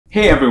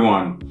Hey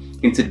everyone,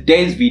 in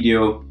today's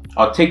video,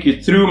 I'll take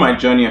you through my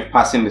journey of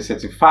passing the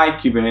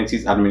Certified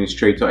Kubernetes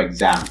Administrator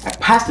exam. I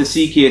passed the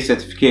CKA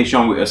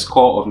certification with a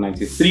score of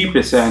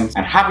 93%,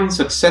 and having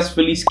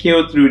successfully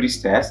scaled through this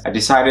test, I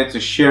decided to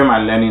share my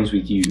learnings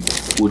with you.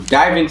 We'll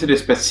dive into the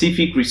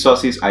specific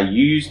resources I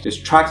used, the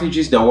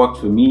strategies that worked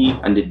for me,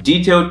 and the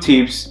detailed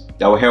tips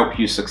that will help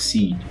you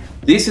succeed.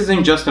 This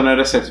isn't just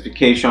another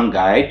certification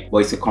guide, but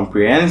it's a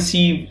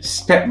comprehensive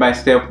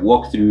step-by-step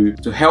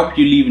walkthrough to help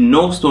you leave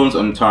no stones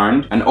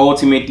unturned and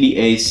ultimately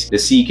ace the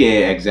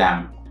CKA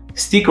exam.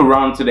 Stick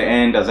around to the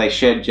end as I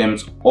share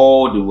gems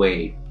all the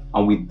way.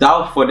 And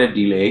without further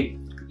delay,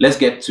 let's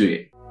get to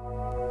it.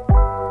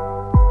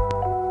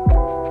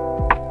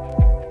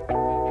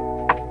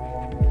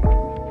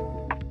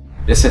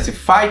 The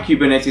Certified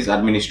Kubernetes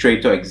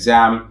Administrator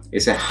exam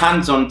is a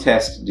hands-on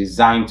test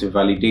designed to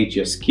validate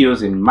your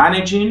skills in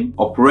managing,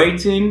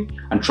 operating,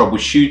 and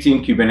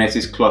troubleshooting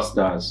Kubernetes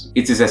clusters.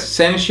 It is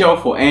essential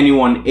for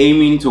anyone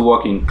aiming to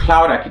work in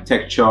cloud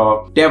architecture,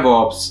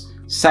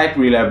 DevOps, site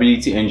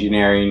reliability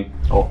engineering,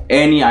 or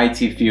any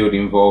IT field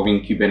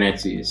involving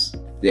Kubernetes.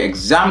 The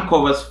exam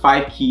covers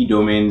 5 key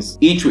domains,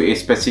 each with a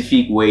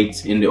specific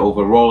weight in the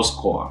overall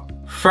score.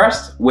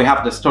 First, we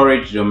have the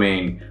storage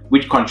domain,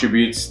 which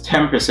contributes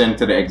 10%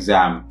 to the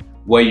exam,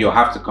 where you'll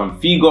have to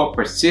configure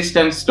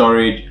persistent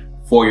storage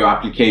for your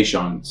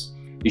applications.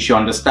 You should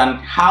understand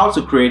how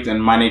to create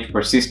and manage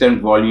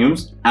persistent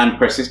volumes and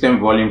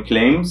persistent volume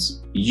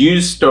claims,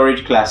 use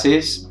storage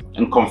classes,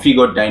 and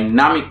configure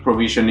dynamic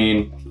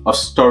provisioning of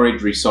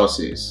storage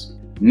resources.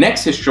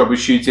 Next is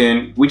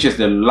troubleshooting, which is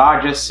the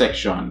largest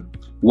section,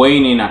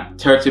 weighing in at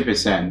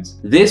 30%.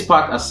 This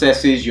part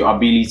assesses your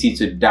ability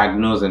to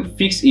diagnose and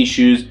fix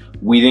issues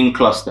within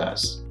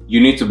clusters. You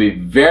need to be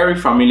very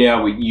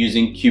familiar with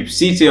using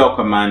kubectl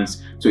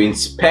commands to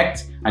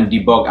inspect and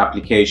debug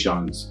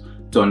applications,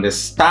 to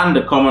understand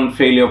the common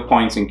failure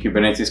points in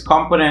Kubernetes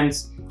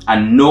components,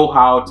 and know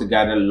how to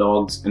gather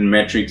logs and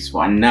metrics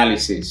for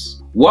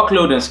analysis.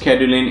 Workload and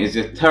scheduling is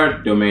the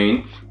third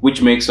domain,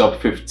 which makes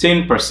up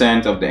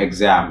 15% of the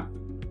exam.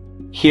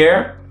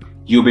 Here,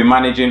 you'll be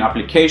managing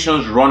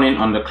applications running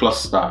on the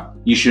cluster.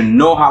 You should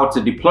know how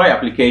to deploy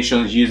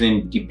applications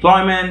using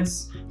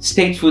deployments,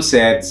 stateful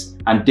sets,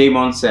 and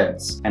daemon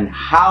sets, and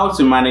how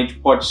to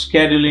manage pod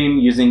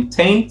scheduling using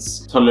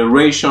taints,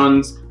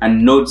 tolerations,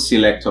 and node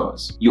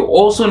selectors. You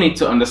also need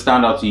to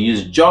understand how to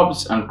use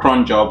jobs and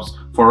cron jobs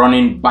for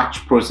running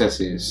batch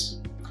processes.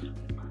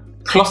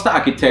 Cluster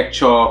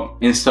architecture,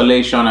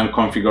 installation, and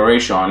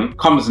configuration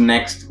comes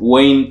next,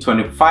 weighing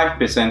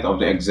 25% of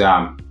the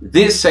exam.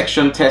 This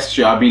section tests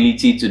your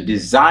ability to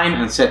design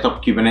and set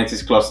up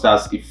Kubernetes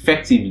clusters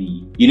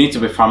effectively. You need to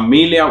be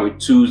familiar with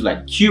tools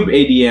like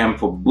kubeadm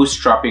for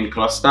bootstrapping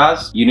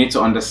clusters. You need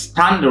to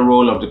understand the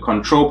role of the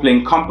control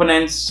plane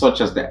components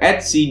such as the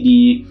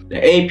etcd, the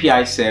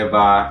API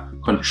server,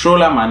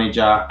 controller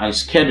manager, and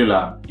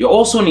scheduler. You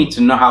also need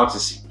to know how to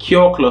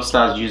secure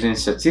clusters using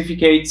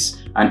certificates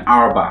and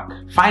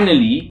RBAC.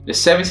 Finally, the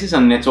services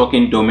and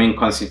networking domain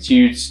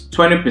constitutes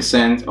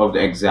 20% of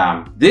the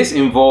exam. This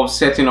involves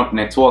setting up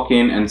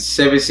networking and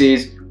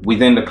services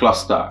within the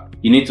cluster.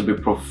 You need to be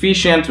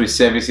proficient with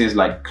services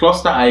like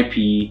cluster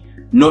IP,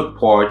 node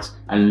port,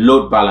 and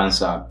load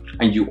balancer.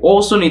 And you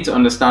also need to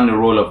understand the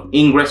role of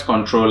ingress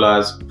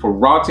controllers for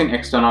routing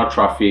external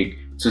traffic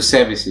to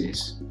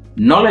services.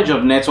 Knowledge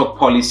of network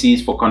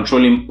policies for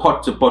controlling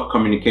pod-to-pod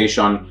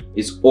communication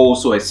is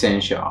also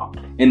essential.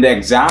 In the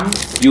exam,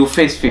 you'll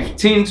face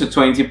 15 to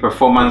 20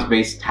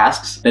 performance-based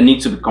tasks that need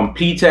to be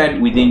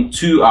completed within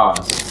 2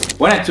 hours.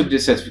 When I took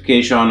this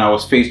certification, I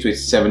was faced with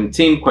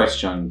 17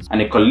 questions,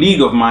 and a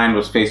colleague of mine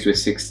was faced with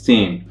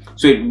 16.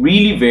 So it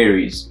really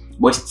varies,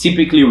 but it's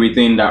typically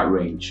within that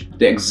range.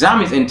 The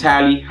exam is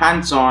entirely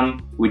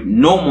hands-on with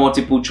no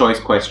multiple choice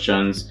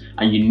questions,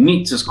 and you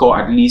need to score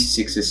at least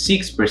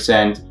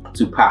 66%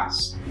 to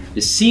pass.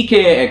 The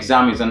CKA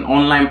exam is an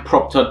online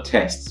proctored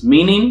test,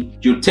 meaning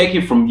you'll take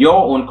it from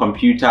your own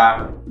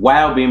computer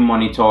while being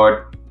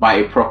monitored by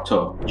a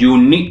proctor. You'll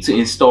need to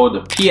install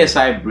the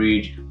PSI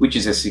bridge, which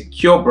is a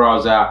secure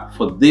browser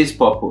for this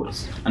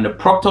purpose, and the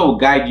proctor will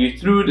guide you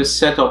through the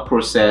setup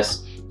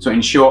process to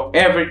ensure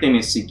everything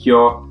is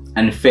secure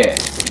and fair.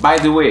 By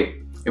the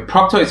way, a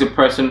proctor is a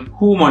person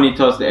who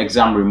monitors the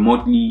exam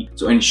remotely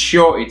to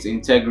ensure its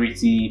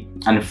integrity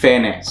and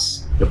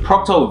fairness. The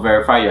proctor will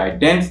verify your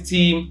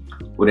identity,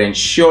 will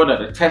ensure that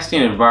the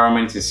testing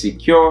environment is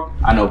secure,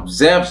 and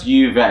observes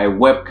you via a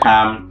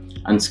webcam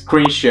and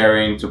screen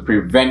sharing to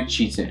prevent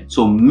cheating.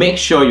 So make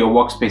sure your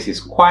workspace is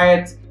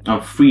quiet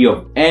and free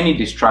of any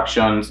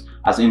distractions,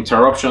 as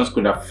interruptions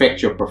could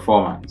affect your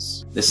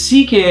performance. The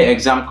CKA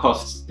exam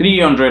costs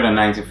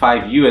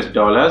 $395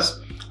 US,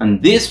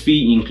 and this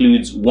fee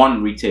includes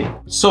 1 retake.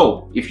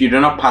 So if you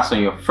do not pass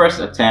on your first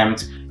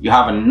attempt, you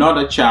have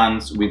another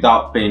chance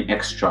without paying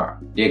extra.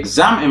 The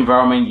exam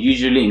environment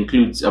usually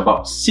includes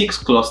about 6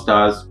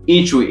 clusters,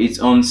 each with its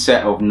own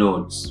set of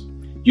nodes.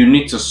 You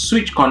need to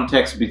switch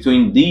context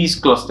between these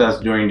clusters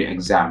during the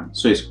exam,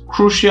 so it's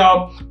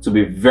crucial to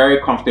be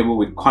very comfortable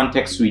with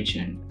context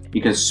switching.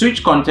 you can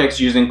switch context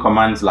using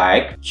commands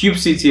like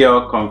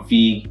kubectl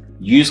config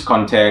use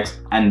context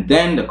and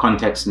then the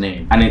context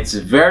name. And it's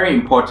very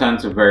important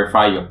to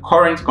verify your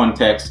current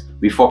context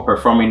before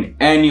performing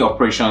any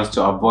operations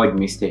to avoid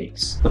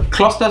mistakes. The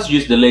clusters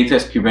use the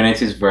latest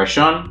Kubernetes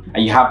version,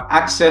 and you have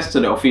access to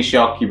the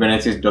official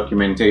Kubernetes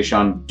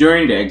documentation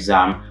during the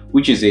exam,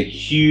 which is a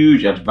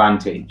huge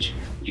advantage.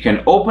 You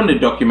can open the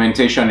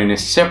documentation in a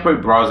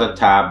separate browser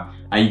tab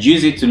and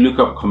use it to look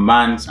up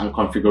commands and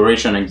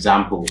configuration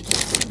examples.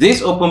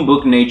 This open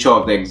book nature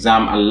of the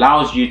exam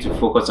allows you to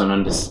focus on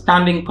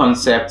understanding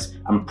concepts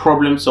and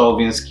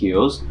problem-solving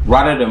skills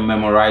rather than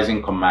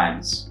memorizing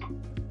commands.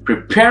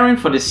 Preparing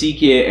for the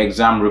CKA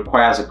exam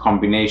requires a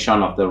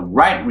combination of the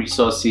right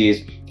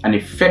resources and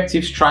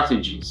effective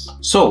strategies.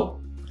 So,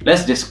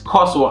 let's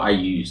discuss what I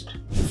used.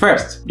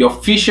 First, the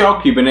official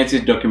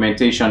Kubernetes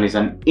documentation is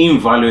an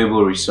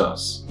invaluable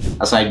resource.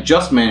 As I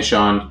just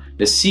mentioned,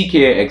 the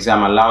CKA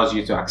exam allows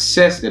you to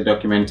access the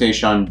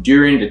documentation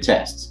during the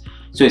tests.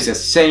 So it's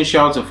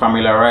essential to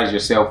familiarize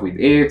yourself with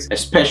it,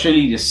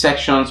 especially the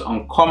sections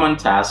on common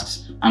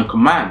tasks and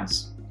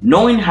commands.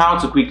 Knowing how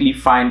to quickly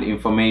find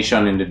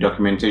information in the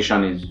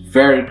documentation is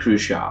very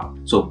crucial.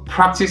 So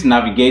practice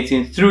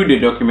navigating through the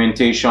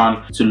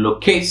documentation to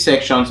locate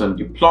sections on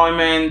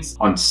deployments,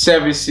 on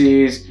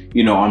services,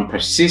 on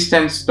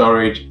persistent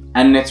storage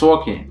and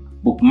networking.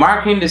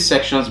 Bookmarking the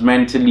sections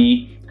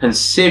mentally can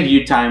save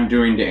you time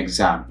during the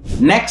exam.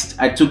 Next,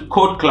 I took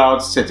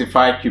Kloud's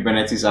Certified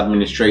Kubernetes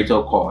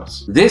Administrator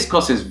course. This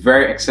course is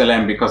very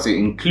excellent because it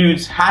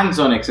includes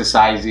hands-on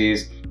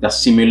exercises that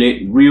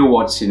simulate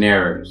real-world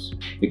scenarios.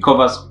 It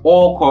covers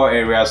all core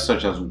areas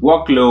such as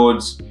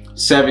workloads,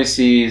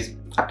 services,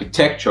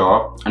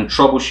 architecture, and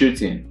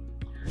troubleshooting.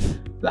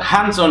 The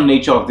hands-on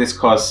nature of this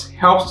course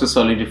helps to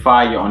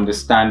solidify your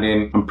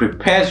understanding and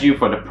prepares you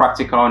for the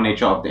practical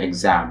nature of the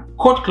exam.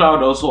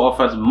 Kloud also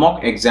offers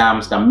mock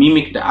exams that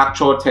mimic the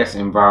actual test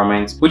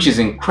environment, which is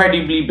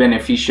incredibly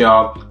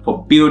beneficial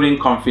for building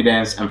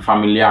confidence and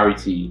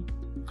familiarity.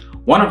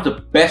 One of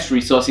the best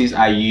resources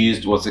I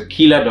used was the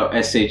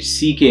Kil-ler.sh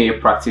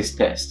CKA practice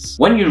tests.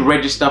 When you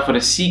register for the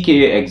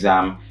CKA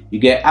exam, you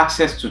get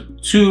access to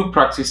 2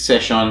 practice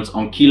sessions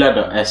on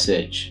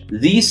Kil-ler.sh.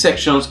 These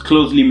sections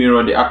closely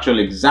mirror the actual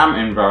exam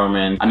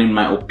environment and in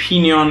my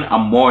opinion are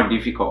more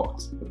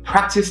difficult. The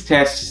practice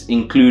tests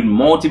include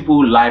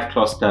multiple live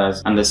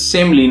clusters and the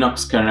same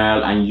Linux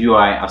kernel and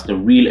UI as the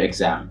real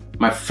exam.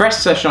 My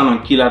first session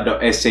on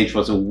Kil-ler.sh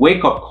was a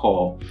wake-up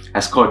call.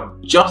 I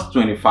scored just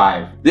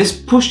 25.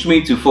 This pushed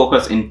me to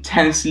focus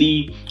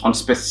intensely on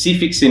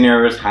specific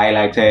scenarios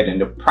highlighted in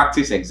the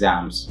practice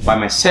exams. By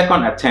my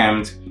second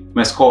attempt,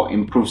 my score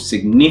improved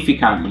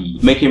significantly,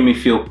 making me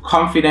feel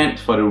confident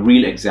for the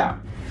real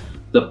exam.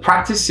 The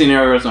practice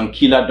scenarios on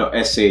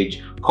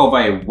Kil-ler.sh cover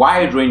a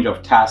wide range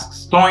of tasks,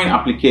 storing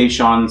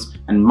applications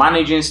and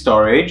managing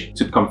storage,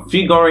 to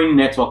configuring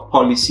network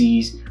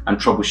policies and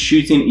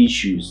troubleshooting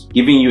issues,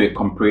 giving you a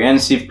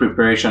comprehensive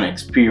preparation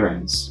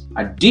experience.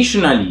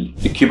 Additionally,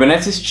 the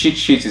Kubernetes cheat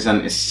sheet is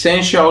an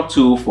essential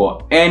tool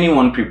for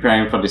anyone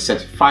preparing for the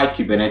Certified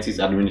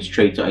Kubernetes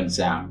Administrator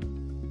exam.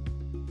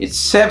 It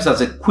serves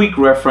as a quick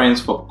reference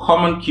for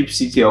common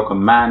kubectl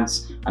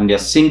commands and their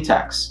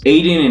syntax,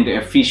 aiding in the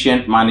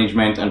efficient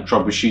management and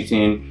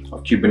troubleshooting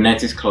of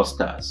Kubernetes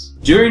clusters.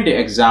 During the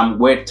exam,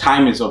 where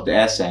time is of the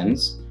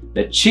essence,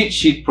 the cheat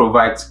sheet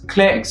provides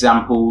clear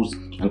examples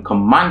and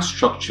command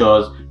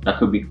structures that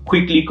could be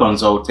quickly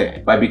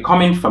consulted. By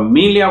becoming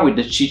familiar with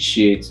the cheat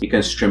sheet, you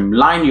can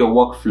streamline your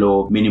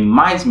workflow,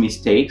 minimize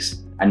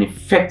mistakes, and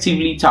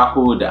effectively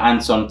tackle the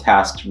hands-on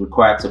tasks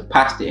required to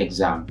pass the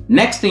exam.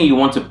 Next thing you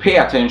want to pay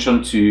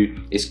attention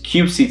to is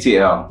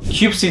kubectl.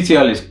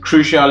 Kubectl is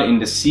crucial in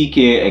the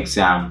CKA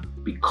exam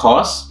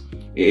because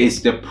it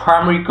is the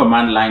primary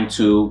command line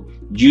tool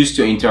used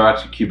to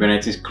interact with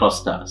Kubernetes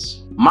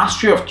clusters.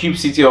 Mastery of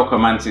kubectl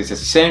commands is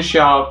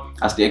essential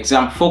as the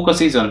exam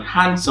focuses on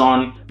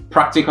hands-on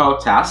practical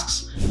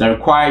tasks that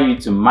require you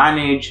to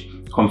manage,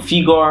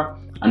 configure,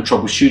 and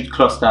troubleshoot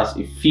clusters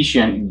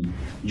efficiently.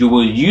 You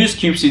will use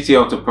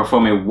kubectl to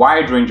perform a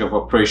wide range of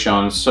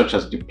operations such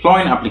as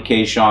deploying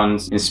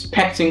applications,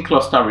 inspecting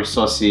cluster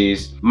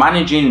resources,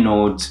 managing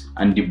nodes,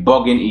 and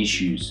debugging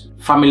issues.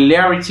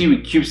 Familiarity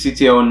with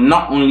kubectl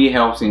not only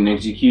helps in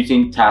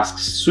executing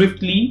tasks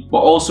swiftly, but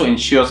also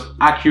ensures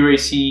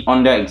accuracy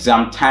under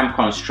exam time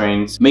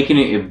constraints, making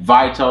it a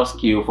vital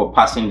skill for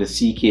passing the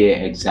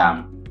CKA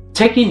exam.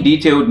 Taking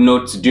detailed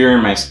notes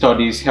during my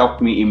studies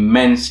helped me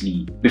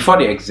immensely. Before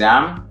the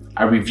exam,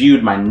 I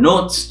reviewed my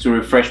notes to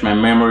refresh my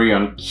memory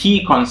on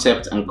key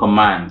concepts and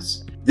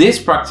commands.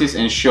 This practice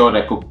ensured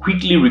I could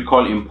quickly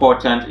recall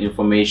important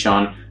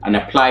information and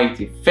apply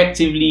it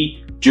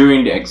effectively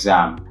during the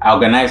exam. I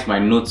organized my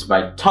notes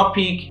by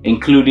topic,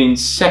 including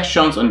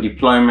sections on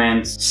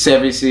deployments,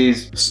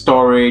 services,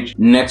 storage,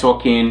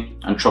 networking,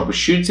 and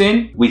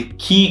troubleshooting, with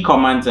key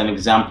commands and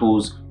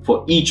examples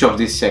for each of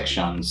these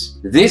sections.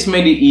 This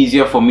made it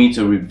easier for me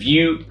to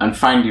review and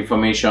find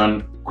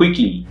information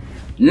quickly.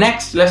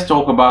 Next, let's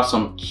talk about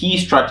some key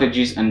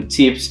strategies and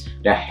tips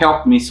that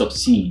help me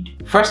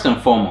succeed. First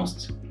and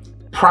foremost,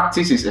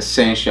 practice is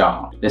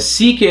essential. The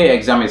CKA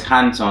exam is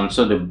hands-on,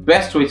 so the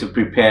best way to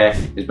prepare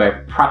is by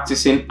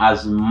practicing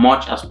as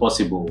much as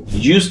possible.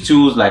 Use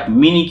tools like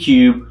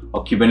Minikube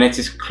or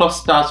Kubernetes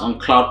clusters on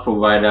cloud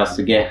providers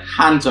to get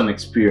hands-on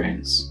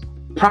experience.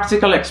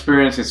 Practical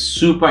experience is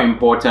super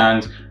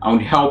important and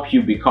will help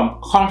you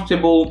become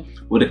comfortable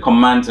with the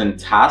commands and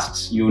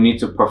tasks you need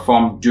to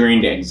perform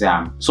during the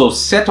exam. So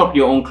set up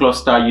your own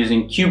cluster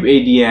using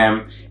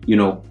kubeadm,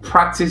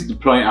 practice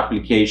deploying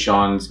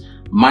applications,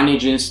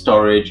 managing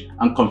storage,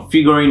 and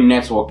configuring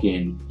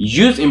networking.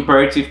 Use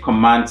imperative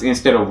commands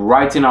instead of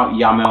writing out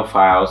YAML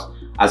files,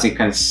 as it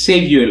can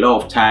save you a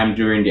lot of time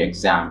during the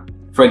exam.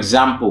 For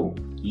example,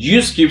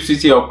 use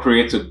kubectl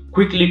create to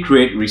quickly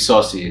create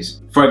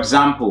resources. For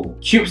example,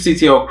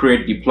 kubectl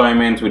create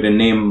deployment with the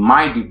name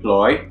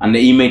mydeploy and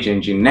the image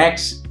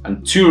nginx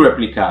and 2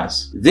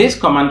 replicas. This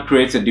command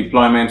creates a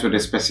deployment with a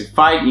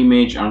specified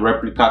image and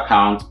replica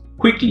count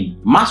quickly.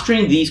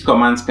 Mastering these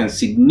commands can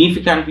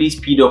significantly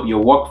speed up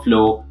your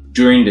workflow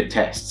during the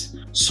tests.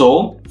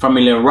 So,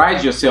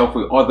 familiarize yourself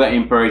with other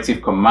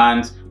imperative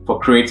commands for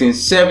creating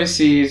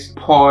services,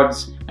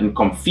 pods, and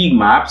config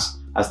maps,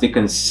 as they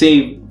can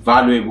save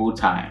valuable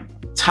time.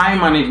 Time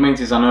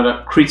management is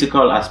another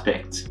critical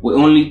aspect. With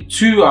only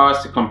 2 hours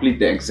to complete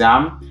the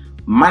exam,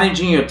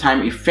 managing your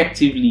time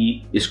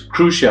effectively is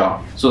crucial.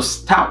 So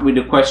start with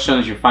the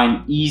questions you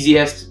find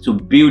easiest to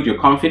build your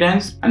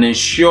confidence and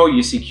ensure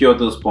you secure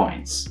those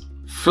points.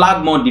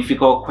 Flag more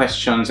difficult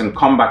questions and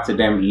come back to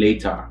them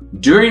later.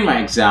 During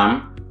my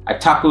exam, I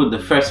tackled the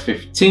first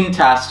 15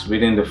 tasks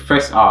within the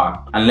first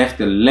hour and left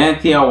the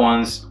lengthier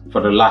ones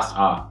for the last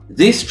hour.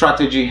 This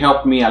strategy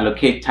helped me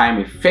allocate time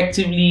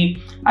effectively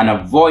and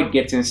avoid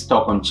getting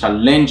stuck on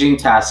challenging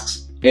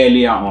tasks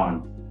earlier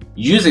on.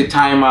 Use a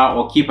timer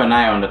or keep an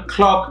eye on the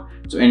clock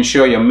to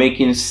ensure you're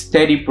making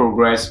steady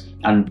progress,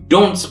 and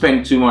don't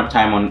spend too much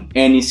time on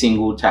any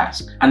single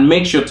task. And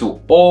make sure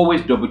to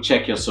always double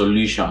check your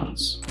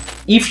solutions.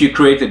 If you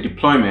create a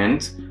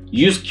deployment,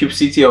 use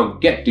kubectl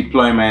get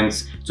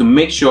deployments to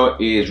make sure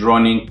it is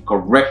running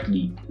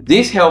correctly.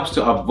 This helps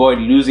to avoid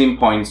losing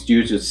points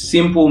due to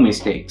simple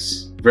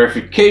mistakes.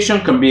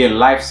 Verification can be a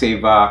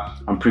lifesaver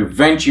and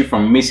prevent you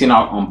from missing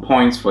out on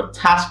points for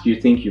tasks you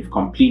think you've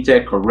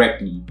completed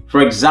correctly. For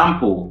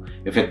example,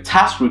 if a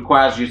task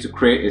requires you to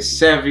create a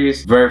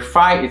service,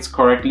 verify it's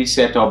correctly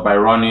set up by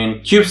running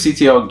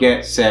kubectl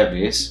get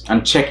service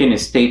and checking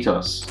its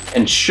status.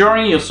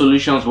 Ensuring your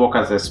solutions work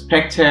as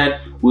expected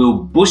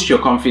will boost your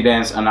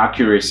confidence and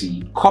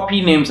accuracy.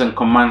 Copy names and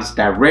commands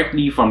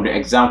directly from the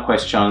exam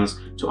questions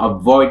to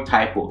avoid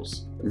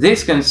typos.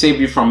 This can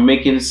save you from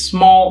making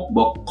small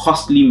but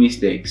costly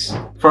mistakes.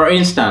 For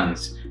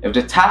instance, if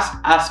the task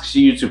asks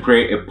you to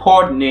create a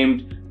pod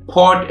named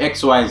pod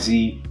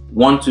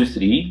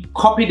xyz123,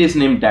 copy this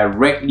name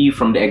directly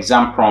from the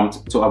exam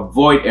prompt to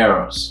avoid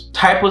errors.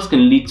 Typos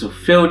can lead to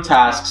failed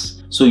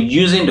tasks, so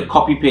using the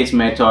copy-paste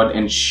method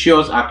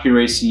ensures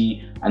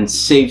accuracy and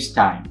saves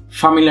time.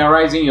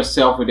 Familiarizing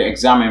yourself with the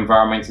exam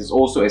environment is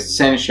also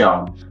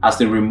essential, as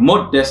the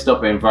remote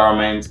desktop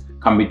environment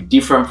can be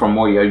different from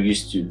what you're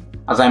used to.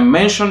 As I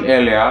mentioned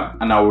earlier,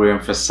 and I will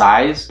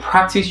emphasize,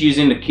 practice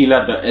using the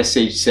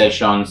Kil-ler.sh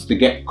sessions to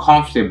get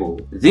comfortable.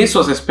 This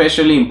was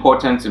especially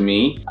important to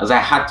me as I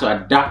had to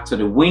adapt to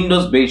the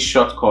Windows-based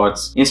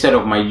shortcuts instead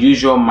of my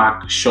usual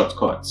Mac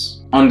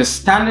shortcuts.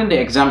 Understanding the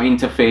exam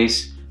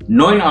interface,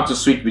 knowing how to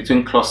switch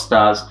between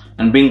clusters,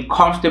 and being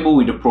comfortable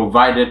with the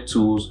provided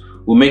tools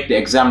will make the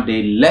exam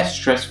day less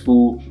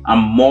stressful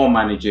and more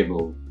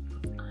manageable.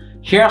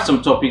 Here are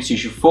some topics you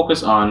should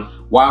focus on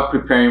while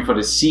preparing for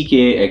the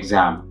CKA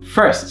exam.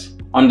 First,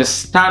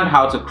 understand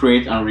how to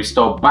create and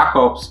restore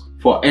backups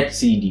for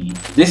etcd.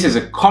 This is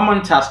a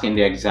common task in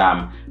the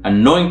exam,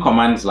 and knowing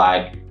commands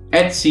like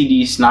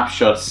etcd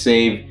snapshot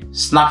save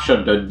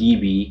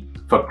snapshot.db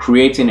for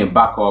creating a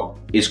backup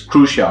is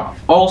crucial.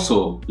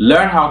 Also,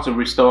 learn how to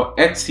restore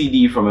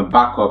etcd from a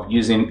backup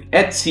using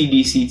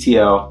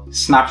etcdctl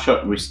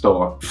snapshot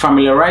restore.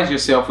 Familiarize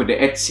yourself with the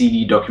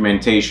etcd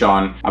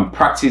documentation and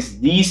practice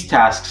these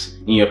tasks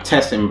in your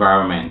test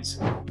environment.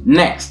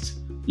 Next,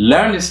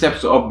 learn the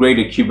steps to upgrade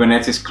a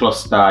Kubernetes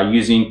cluster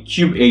using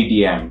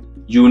kubeadm.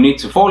 You will need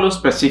to follow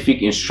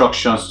specific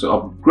instructions to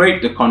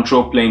upgrade the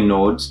control plane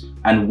nodes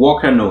and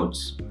worker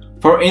nodes.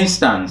 For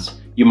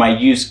instance, you might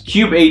use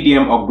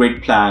kubeadm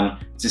upgrade plan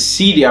to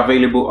see the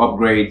available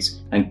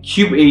upgrades and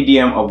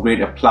kubeadm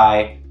upgrade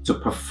apply to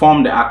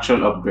perform the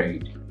actual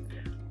upgrade.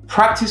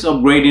 Practice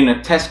upgrading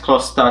a test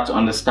cluster to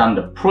understand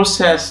the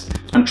process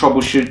and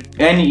troubleshoot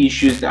any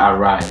issues that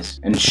arise.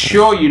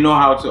 Ensure you know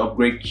how to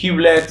upgrade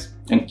kubelet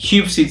and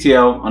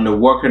kubectl on the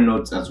worker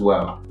nodes as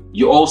well.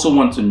 You also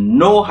want to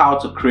know how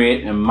to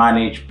create and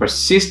manage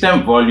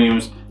persistent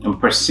volumes and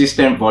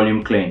persistent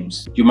volume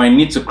claims. You might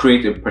need to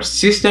create a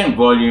persistent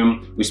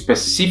volume with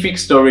specific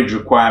storage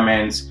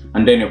requirements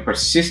and then a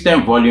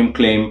persistent volume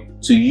claim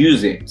to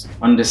use it.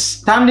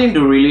 Understanding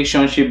the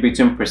relationship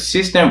between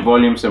persistent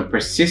volumes and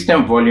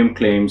persistent volume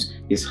claims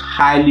is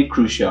highly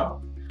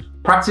crucial.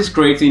 Practice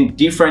creating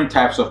different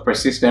types of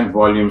persistent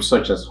volumes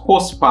such as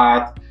host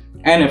path,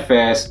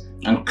 NFS,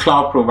 and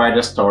cloud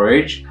provider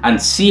storage,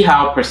 and see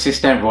how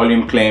persistent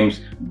volume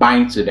claims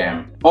bind to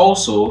them.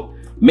 Also,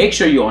 make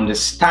sure you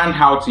understand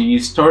how to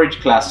use storage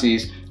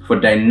classes for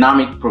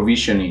dynamic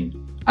provisioning.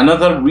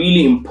 Another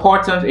really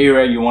important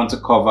area you want to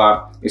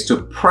cover is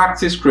to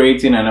practice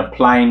creating and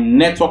applying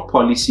network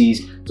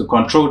policies to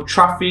control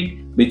traffic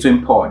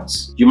between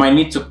pods. You might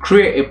need to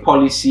create a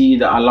policy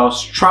that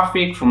allows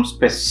traffic from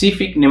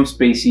specific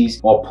namespaces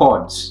or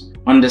pods.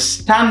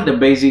 Understand the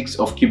basics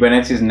of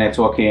Kubernetes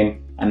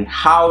networking and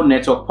how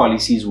network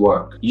policies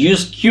work.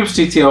 Use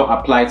kubectl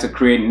apply to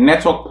create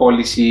network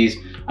policies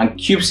and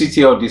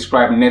kubectl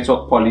describe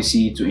network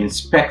policy to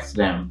inspect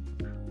them.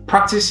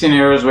 Practice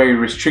scenarios where you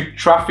restrict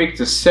traffic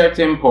to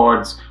certain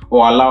pods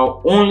or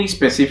allow only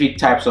specific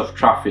types of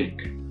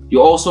traffic.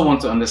 You also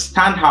want to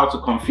understand how to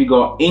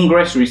configure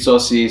ingress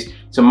resources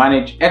to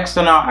manage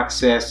external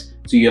access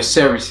to your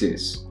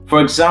services.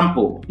 For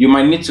example, you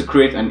might need to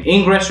create an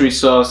ingress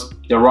resource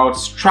that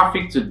routes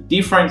traffic to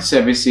different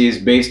services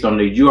based on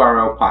the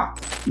URL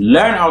path.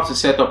 Learn how to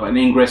set up an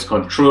ingress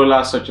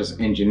controller such as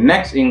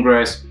Nginx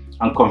ingress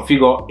and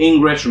configure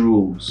ingress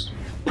rules.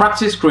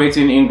 Practice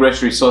creating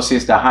ingress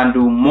resources that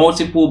handle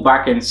multiple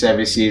backend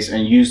services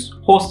and use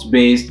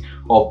host-based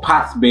or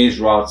path-based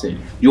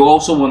routing. You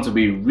also want to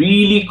be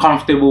really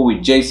comfortable with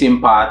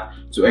JSON path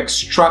to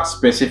extract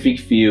specific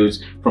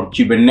fields from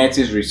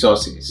Kubernetes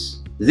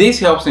resources. This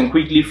helps in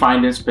quickly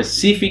finding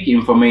specific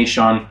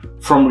information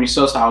from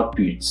resource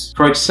outputs.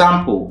 For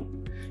example,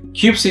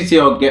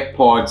 kubectl get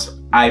pods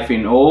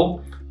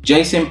 -o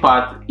JSON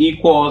path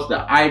equals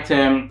the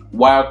item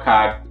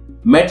wildcard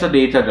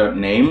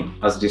metadata.name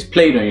as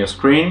displayed on your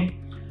screen,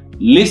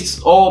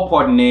 lists all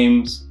pod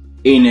names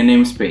in a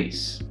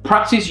namespace.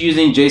 Practice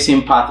using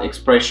JSON path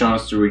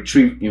expressions to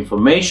retrieve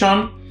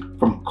information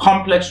from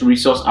complex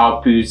resource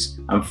outputs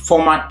and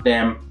format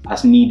them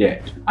as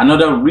needed.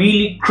 Another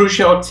really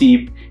crucial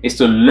tip is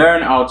to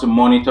learn how to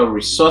monitor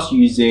resource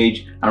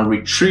usage and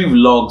retrieve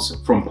logs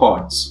from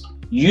pods.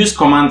 Use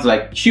commands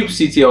like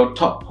kubectl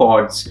top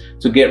pods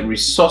to get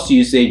resource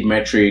usage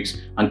metrics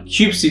and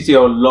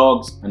kubectl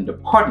logs and the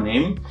pod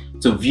name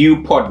to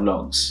view pod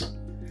logs.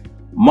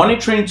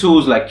 Monitoring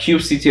tools like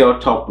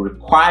kubectl top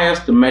requires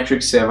the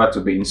metric server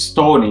to be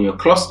installed in your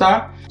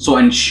cluster, so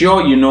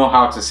ensure you know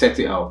how to set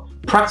it up.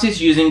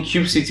 Practice using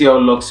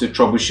kubectl logs to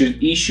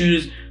troubleshoot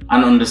issues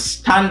and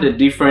understand the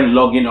different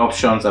logging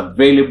options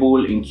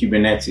available in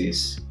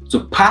Kubernetes.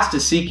 To pass the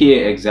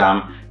CKA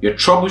exam, your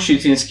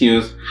troubleshooting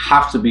skills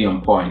have to be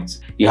on point.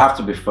 You have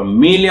to be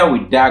familiar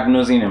with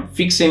diagnosing and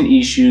fixing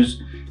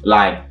issues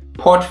like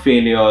pod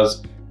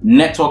failures,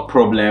 network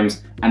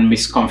problems, and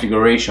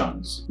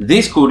misconfigurations.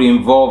 This could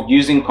involve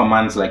using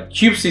commands like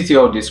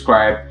kubectl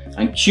describe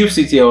and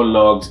kubectl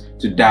logs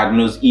to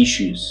diagnose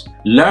issues.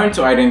 Learn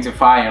to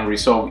identify and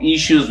resolve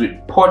issues with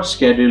pod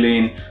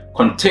scheduling,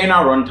 container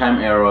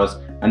runtime errors,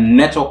 and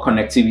network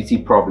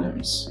connectivity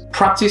problems.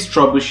 Practice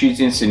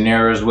troubleshooting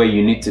scenarios where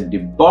you need to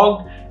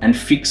debug and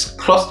fix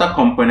cluster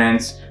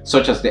components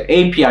such as the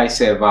API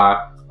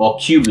server or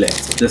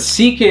kubelet. The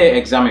CKA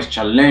exam is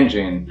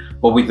challenging,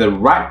 but with the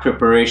right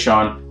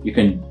preparation, you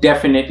can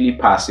definitely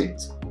pass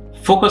it.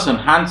 Focus on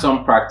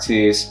hands-on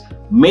practice,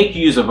 make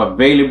use of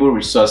available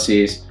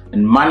resources,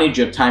 and manage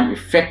your time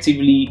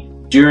effectively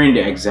during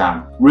the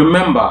exam.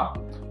 Remember,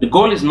 the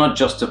goal is not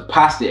just to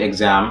pass the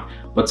exam,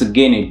 but to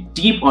gain a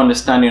deep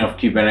understanding of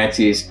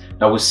Kubernetes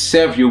that will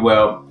serve you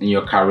well in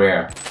your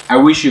career. I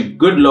wish you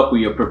good luck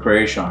with your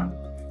preparation.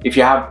 If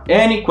you have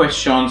any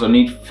questions or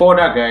need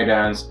further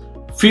guidance,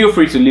 feel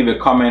free to leave a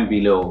comment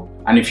below.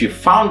 And if you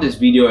found this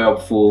video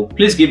helpful,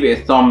 please give it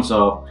a thumbs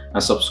up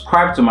and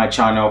subscribe to my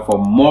channel for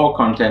more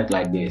content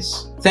like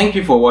this. Thank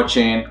you for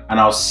watching, and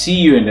I'll see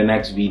you in the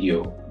next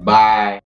video. Bye.